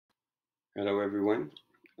Hello, everyone.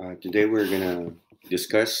 Today we're gonna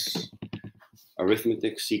discuss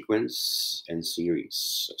arithmetic sequence and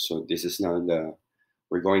series. So this is now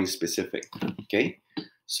we're going specific. Okay.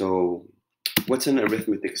 So what's an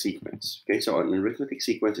arithmetic sequence? Okay. So an arithmetic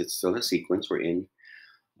sequence, it's still a sequence wherein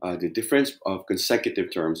the difference of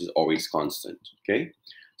consecutive terms is always constant. Okay.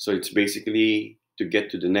 So it's basically to get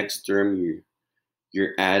to the next term,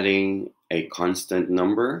 you're adding a constant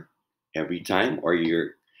number every time, or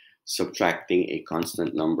you're subtracting a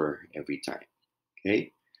constant number every time.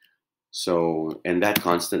 Okay. So, and that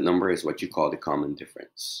constant number is what you call the common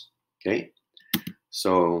difference. Okay.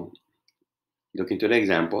 So, look into the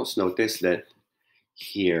examples. Notice that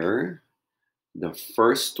here, the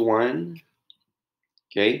first one,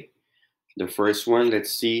 okay, the first one,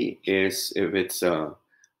 let's see, is if it's a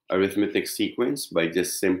arithmetic sequence by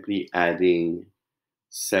just simply adding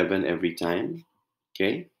 7 every time.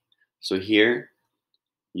 Okay. So here,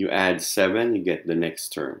 you add 7, you get the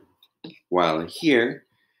next term. While here,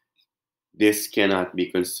 this cannot be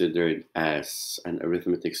considered as an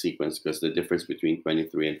arithmetic sequence because the difference between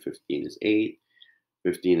 23 and 15 is 8,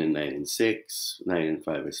 15 and 9 is 6, 9 and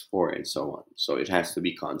 5 is 4, and so on. So it has to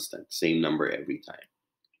be constant, same number every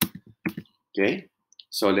time. Okay,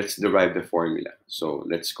 so let's derive the formula. So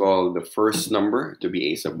let's call the first number to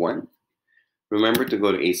be a sub 1. Remember, to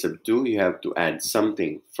go to a sub 2, you have to add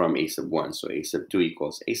something from a sub 1. So a sub 2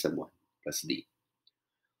 equals a sub 1 plus d.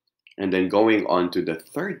 And then going on to the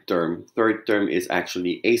third term is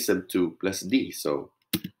actually a sub 2 plus d. So,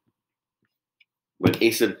 but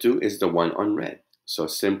a sub 2 is the one on red. So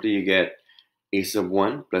simply you get a sub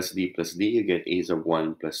 1 plus d, you get a sub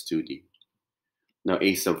 1 plus 2d. Now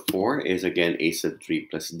a sub 4 is again a sub 3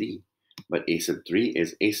 plus d. But a sub 3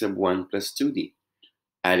 is a sub 1 plus 2d.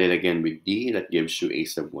 Added again with d, that gives you a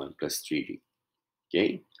sub 1 plus 3d.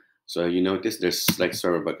 Okay? So you notice there's like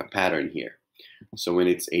sort of like a pattern here. So when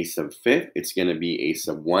it's a sub 5th, it's going to be a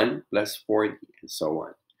sub 1 plus 4d, and so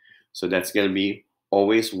on. So that's going to be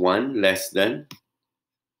always 1 less than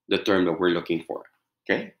the term that we're looking for.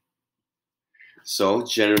 Okay? So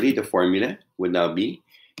generally, the formula would now be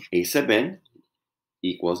a sub n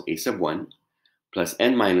equals a sub 1 plus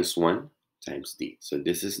n minus 1 times d. So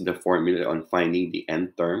this is the formula on finding the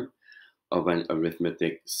nth term of an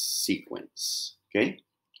arithmetic sequence. Okay?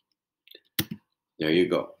 There you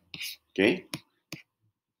go. Okay?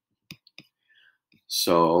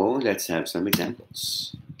 So let's have some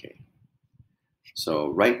examples. Okay. So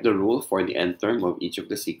write the rule for the nth term of each of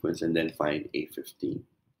the sequence and then find a15.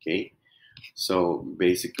 Okay. So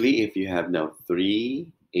basically, if you have now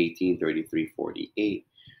 3, 18, 33, 48,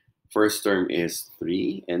 first term is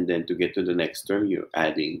 3, and then to get to the next term, you're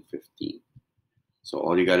adding 15. So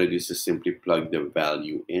all you got to do is just simply plug the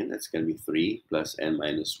value in. That's going to be 3 plus n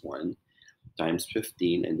minus 1 times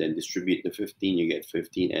 15, and then distribute the 15, you get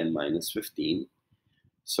 15n minus 15.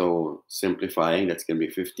 So simplifying, that's going to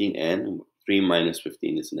be 15n. 3 minus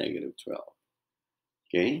 15 is negative 12.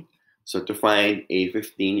 Okay? So to find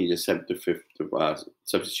a15, you just have to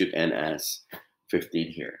substitute n as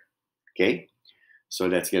 15 here. Okay? So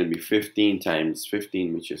that's going to be 15 times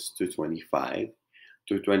 15, which is 225.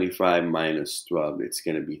 225 minus 12, it's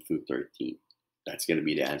going to be 213. That's going to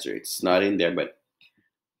be the answer. It's not in there, but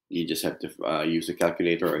you just have to use a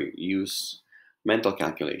calculator or use mental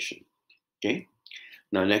calculation. Okay?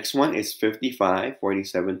 Now, next one is 55,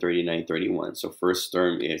 47, 39, 31. So first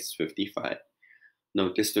term is 55.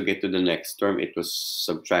 Notice to get to the next term, it was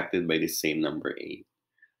subtracted by the same number 8.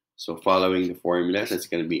 So following the formulas, it's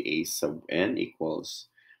going to be a sub n equals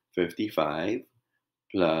 55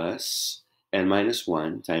 plus n minus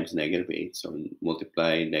 1 times negative 8. So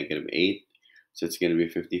multiply negative 8. So it's going to be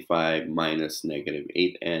 55 minus negative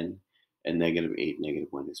 8n. And negative 8, negative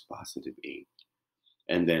 1 is positive 8.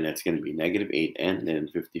 And then that's going to be negative 8n, and then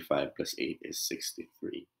 55 plus 8 is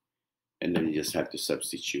 63. And then you just have to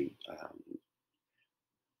substitute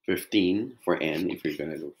 15 for n if you're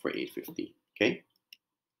going to look for 850. Okay?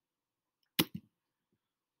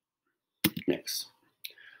 Next.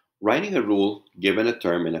 Writing a rule given a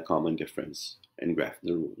term and a common difference and graph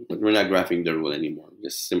the rule. But we're not graphing the rule anymore.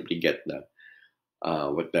 Just simply get the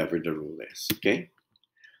whatever the rule is. Okay?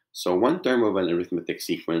 So one term of an arithmetic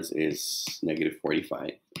sequence is negative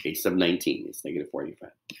 45. A sub 19 is negative 45.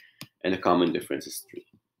 And the common difference is 3.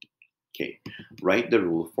 Okay. Write the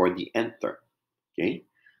rule for the nth term. Okay.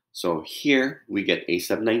 So here we get a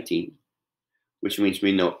sub 19, which means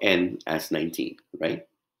we know n as 19, right?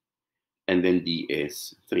 And then d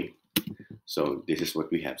is 3. So this is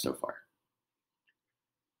what we have so far.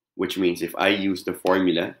 Which means if I use the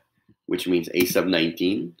formula, which means a sub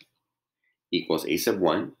 19 equals a sub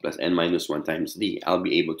 1 plus n minus 1 times d, I'll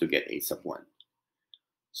be able to get a sub 1.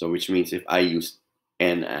 So which means if I use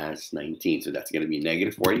n as 19, so that's going to be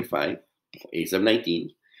negative 45, a sub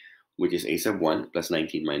 19, which is a sub 1 plus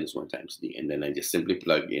 19 minus 1 times d. And then I just simply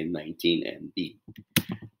plug in 19 and d.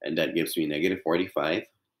 And that gives me negative 45,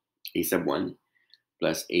 a sub 1,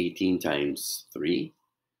 plus 18 times 3.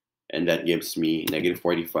 And that gives me negative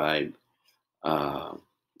 45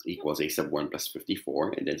 equals a sub 1 plus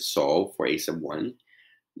 54. And then solve for a sub 1.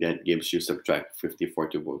 That gives you subtract 54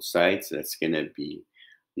 to both sides. That's going to be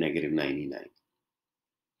negative 99.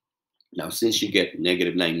 Now, since you get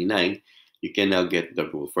negative 99, you can now get the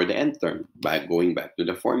rule for the nth term by going back to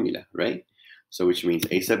the formula, right? So which means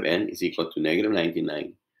a sub n is equal to negative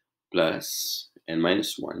 99 plus n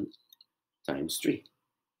minus 1 times 3.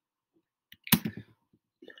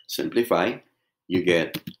 Simplify, you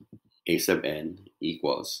get a sub n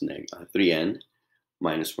equals 3n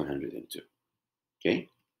minus 102. Okay?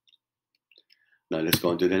 Now let's go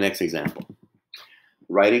on to the next example.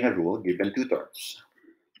 Writing a rule given two terms.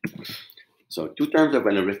 So two terms of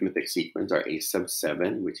an arithmetic sequence are a sub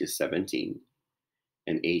 7, which is 17,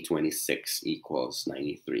 and a 26 equals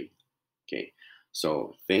 93. Okay,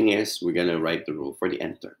 so thing is, we're going to write the rule for the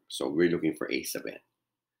nth term. So we're looking for a sub n.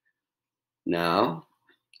 Now,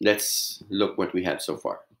 let's look what we have so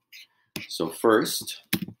far. So first,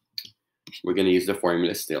 we're going to use the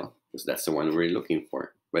formula still, because that's the one we're looking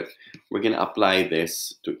for. But we're going to apply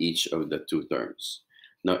this to each of the two terms.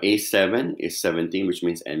 Now, a7 is 17, which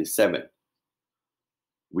means n is 7.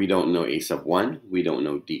 We don't know a sub 1, we don't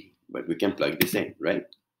know d, but we can plug this in, right?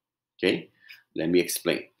 Okay, let me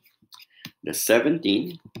explain. The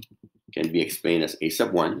 17 can be explained as a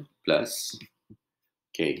sub 1 plus,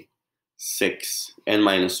 okay, 6, n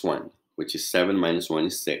minus 1, which is 7 minus 1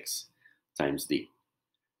 is 6, times d.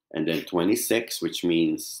 And then 26, which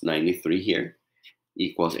means 93 here,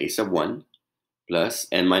 equals a sub 1 plus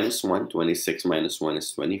n minus 1, 26 minus 1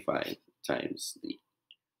 is 25, times d.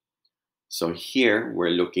 So here,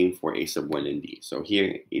 we're looking for a sub 1 and d. So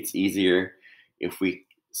here, it's easier if we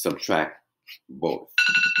subtract both.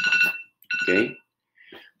 Okay?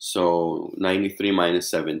 So 93 minus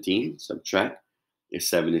 17, subtract, is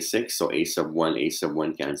 76. So a sub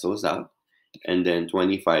 1 cancels out. And then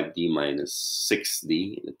 25d minus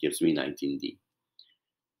 6d, that gives me 19d.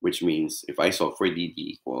 Which means if I solve for d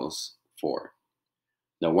equals 4.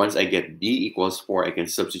 Now, once I get d equals 4, I can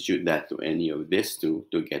substitute that to any of these two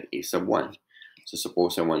to get a sub 1. So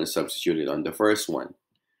suppose I want to substitute it on the first one.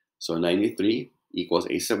 So 93 equals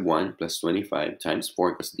a sub 1 plus 25 times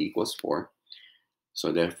 4 because d equals 4.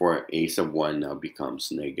 So therefore, a sub 1 now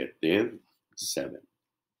becomes negative 7.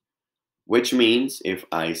 Which means if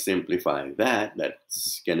I simplify that,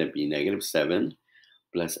 that's going to be negative 7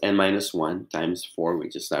 plus n minus 1 times 4,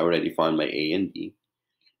 which is I already found my a and b.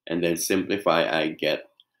 And then simplify, I get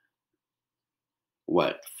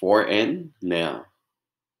what? 4n. Now,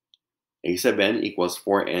 a sub n equals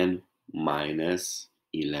 4n minus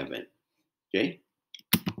 11. Okay?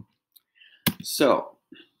 So,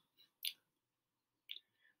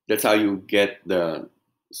 that's how you get the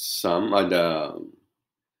sum or the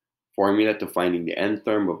formula to finding the nth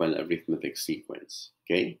term of an arithmetic sequence.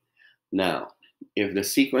 Okay? Now, if the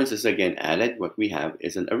sequence is again added, what we have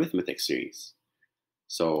is an arithmetic series.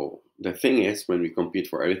 So the thing is, when we compute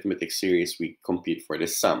for arithmetic series, we compute for the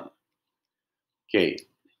sum. Okay,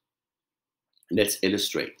 let's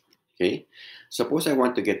illustrate. Okay, suppose I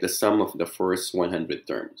want to get the sum of the first 100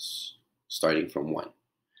 terms, starting from 1.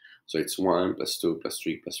 So it's 1 plus 2 plus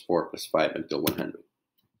 3 plus 4 plus 5 until 100.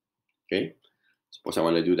 Okay, suppose I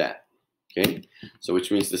want to do that. Okay, so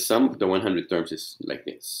which means the sum of the 100 terms is like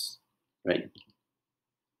this, right?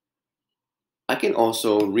 I can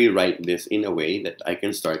also rewrite this in a way that I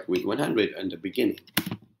can start with 100 in the beginning,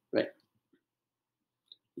 right?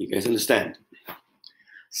 You guys understand?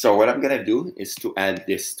 So what I'm going to do is to add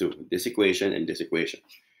this to this equation and this equation.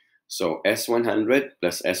 So S100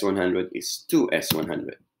 plus S100 is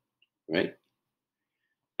 2S100, right?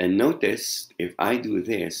 And notice, if I do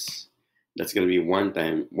this, that's going to be 1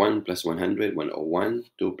 plus 100, 101.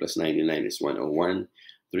 2 plus 99 is 101.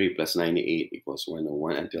 3 plus 98 equals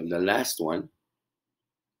 101 until the last one.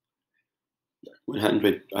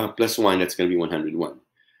 100 plus 1, that's going to be 101.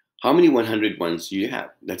 How many 101s do you have?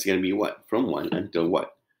 That's going to be what? From 1 until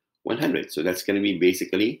what? 100. So that's going to be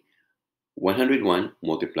basically 101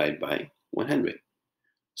 multiplied by 100.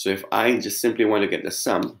 So if I just simply want to get the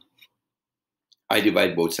sum, I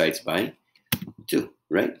divide both sides by 2,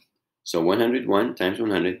 right? So 101 times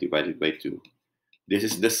 100 divided by 2. This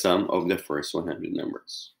is the sum of the first 100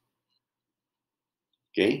 numbers.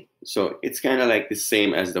 Okay, so it's kind of like the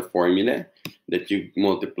same as the formula that you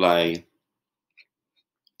multiply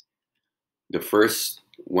the first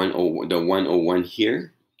the 101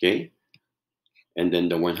 here, okay, and then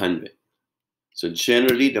the 100. So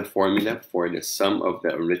generally, the formula for the sum of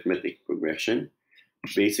the arithmetic progression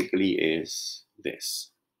basically is this.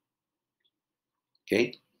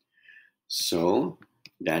 Okay, so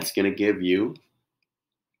that's going to give you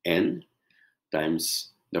n times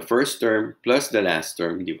the first term plus the last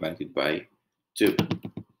term divided by 2.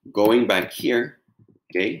 Going back here,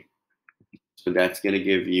 okay, so that's going to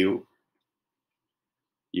give you,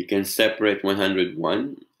 you can separate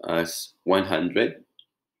 101 as 100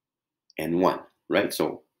 and 1, right?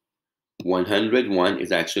 So 101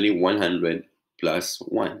 is actually 100 plus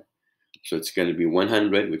 1. So it's going to be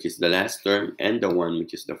 100, which is the last term, and the 1,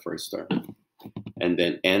 which is the first term. And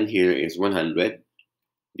then n here is 100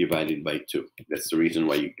 divided by 2. That's the reason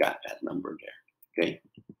why you got that number there, okay?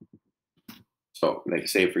 So like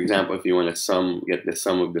say, for example, if you want to get the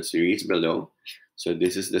sum of the series below, so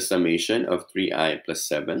this is the summation of 3i plus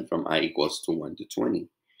 7 from I equals to 1 to 20.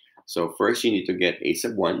 So first you need to get a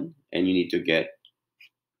sub 1, and you need to get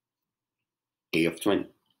a of 20,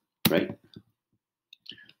 right?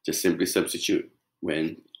 Just simply substitute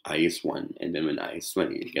when I is 1 and then when I is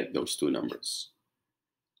 20, you get those two numbers.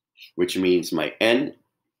 Which means my n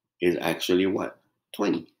is actually what?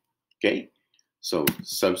 20, okay? So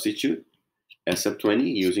substitute s of 20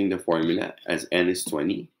 using the formula as n is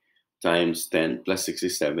 20 times 10 plus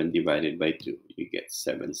 67 divided by 2. You get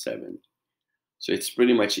 77. So it's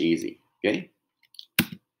pretty much easy, okay?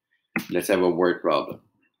 Let's have a word problem.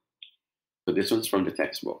 So this one's from the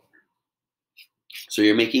textbook. So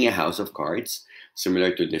you're making a house of cards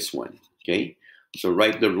similar to this one, okay? So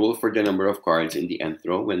write the rule for the number of cards in the nth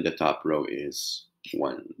row when the top row is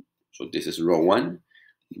 1. So this is row 1,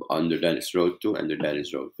 under that is row 2, under that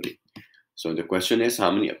is row 3. So the question is, how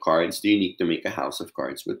many cards do you need to make a house of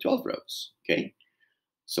cards with 12 rows, okay?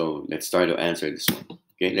 So let's start to answer this one,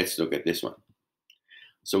 okay? Let's look at this one.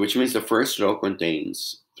 So which means the first row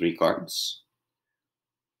contains 3 cards,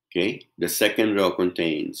 okay? The second row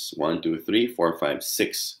contains 1, 2, 3, 4, 5,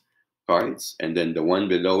 6 cards, and then the one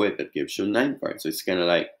below it that gives you 9 cards. So it's kind of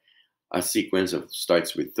like a sequence of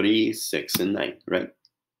starts with 3, 6, and 9, right?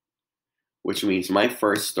 Which means my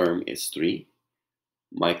first term is 3.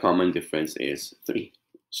 My common difference is 3.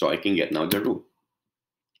 So I can get now the rule.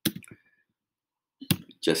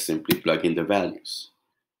 Just simply plug in the values,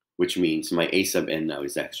 which means my a sub n now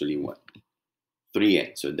is actually what?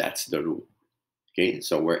 3n. So that's the rule. Okay,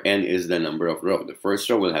 so where n is the number of rows. The first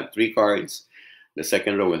row will have 3 cards. The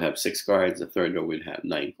second row will have 6 cards. The third row will have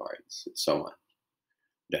 9 cards, and so on.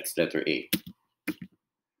 That's letter A.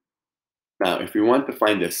 Now, if we want to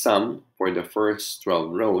find the sum for the first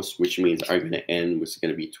 12 rows, which means our n was going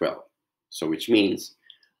to be 12. So which means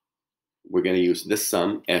we're going to use the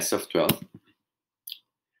sum s of 12.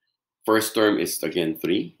 First term is again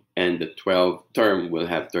 3, and the 12th term will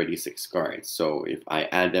have 36 cards. So if I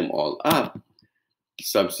add them all up,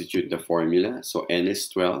 substitute the formula. So n is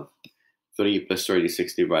 12, 3 plus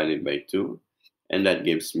 36 divided by 2, and that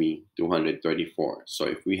gives me 234. So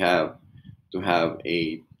if we have to have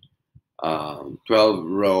a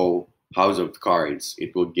 12-row house of cards,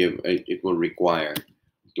 it will require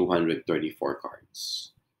 234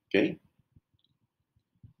 cards. Okay.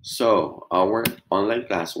 So our online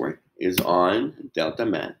classwork is on Delta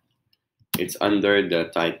Math. It's under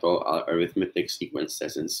the title Arithmetic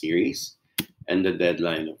Sequences and Series, and the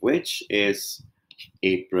deadline of which is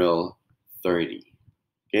April 30.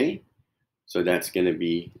 Okay. So that's gonna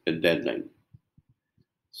be the deadline.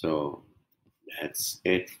 So that's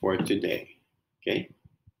it for today. Okay.